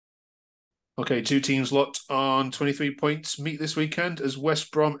Okay, two teams locked on 23 points meet this weekend as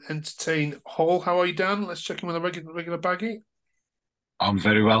West Brom entertain Hull. How are you, Dan? Let's check in with a regular baggy. I'm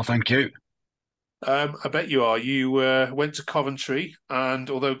very well, thank you. I bet you are. You went to Coventry, and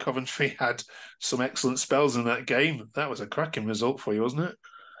although Coventry had some excellent spells in that game, that was a cracking result for you, wasn't it?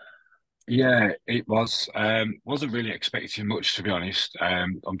 Yeah, it was. Wasn't really expecting much, to be honest.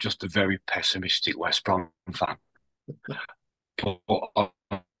 I'm just a very pessimistic West Brom fan, but I'm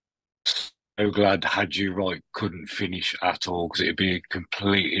so glad had you right couldn't finish at all because it'd be a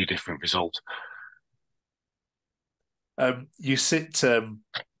completely different result. You sit,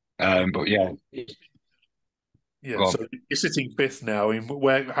 But yeah, yeah. go on. So you're sitting fifth now. In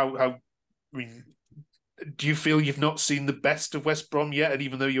where, how? I mean, do you feel you've not seen the best of West Brom yet? And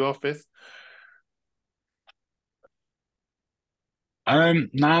even though you are fifth,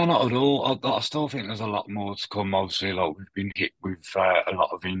 No, not at all. I still think there's a lot more to come. Obviously, like we've been hit with a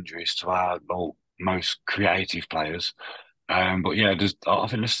lot of injuries to our most creative players. But yeah, I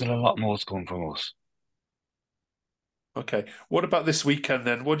think there's still a lot more to come from us. okay. What about this weekend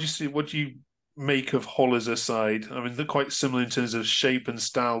then? What do you see? What do you make of Hull as a side? I mean, they're quite similar in terms of shape and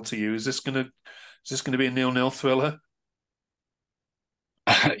style to you. Is this gonna be a nil-nil thriller?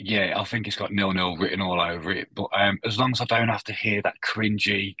 Yeah, I think it's got nil-nil written all over it. But as long as I don't have to hear that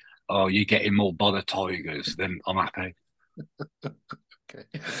cringy, "Oh, you're getting more by the Tigers," then I'm happy. Okay.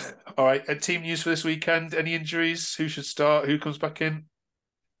 All right. Team news for this weekend. Any injuries? Who should start? Who comes back in?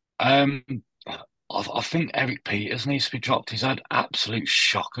 Um, I think Eric Peters needs to be dropped. He's had absolute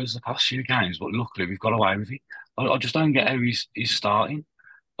shockers the past few games, but luckily we've got away with it. I just don't get how he's starting.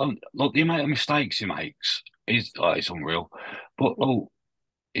 Look, the amount of mistakes he makes is it's unreal. But look,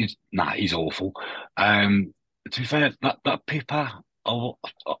 he's awful. To be fair, that Pippa,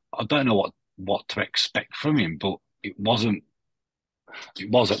 I don't know what to expect from him, but it wasn't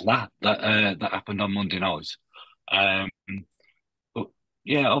that happened on Monday night. Um, but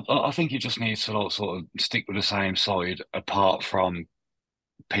yeah, I think he just needs to like, sort of stick with the same side apart from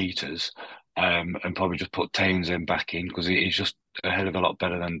Peters, and probably just put Townsend back in because he's just a hell of a lot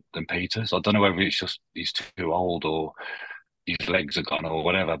better than Peters. I don't know whether it's just he's too old or his legs are gone or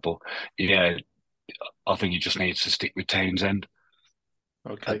whatever, but yeah, I think he just needs to stick with Townsend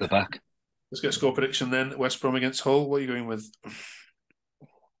at Okay. the back. Let's get a score prediction then. West Brom against Hull. What are you going with?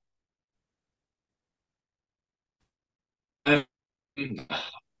 Um,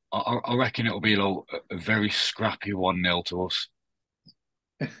 I reckon it'll be like a very scrappy 1-0 to us.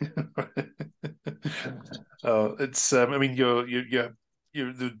 Oh, it's. I mean, you're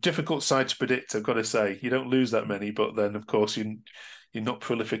the difficult side to predict. I've got to say, you don't lose that many, but then of course you're not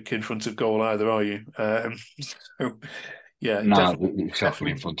prolific in front of goal either, are you? So, yeah, No, definitely, we're shocking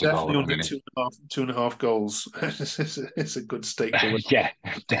in definitely, front of goal definitely at the under minute. two and a half goals. It's a good stake for West. Yeah,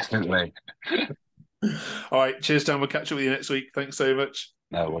 definitely. All right, cheers, Dan. We'll catch up with you next week. Thanks so much.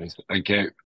 No worries. Thank you.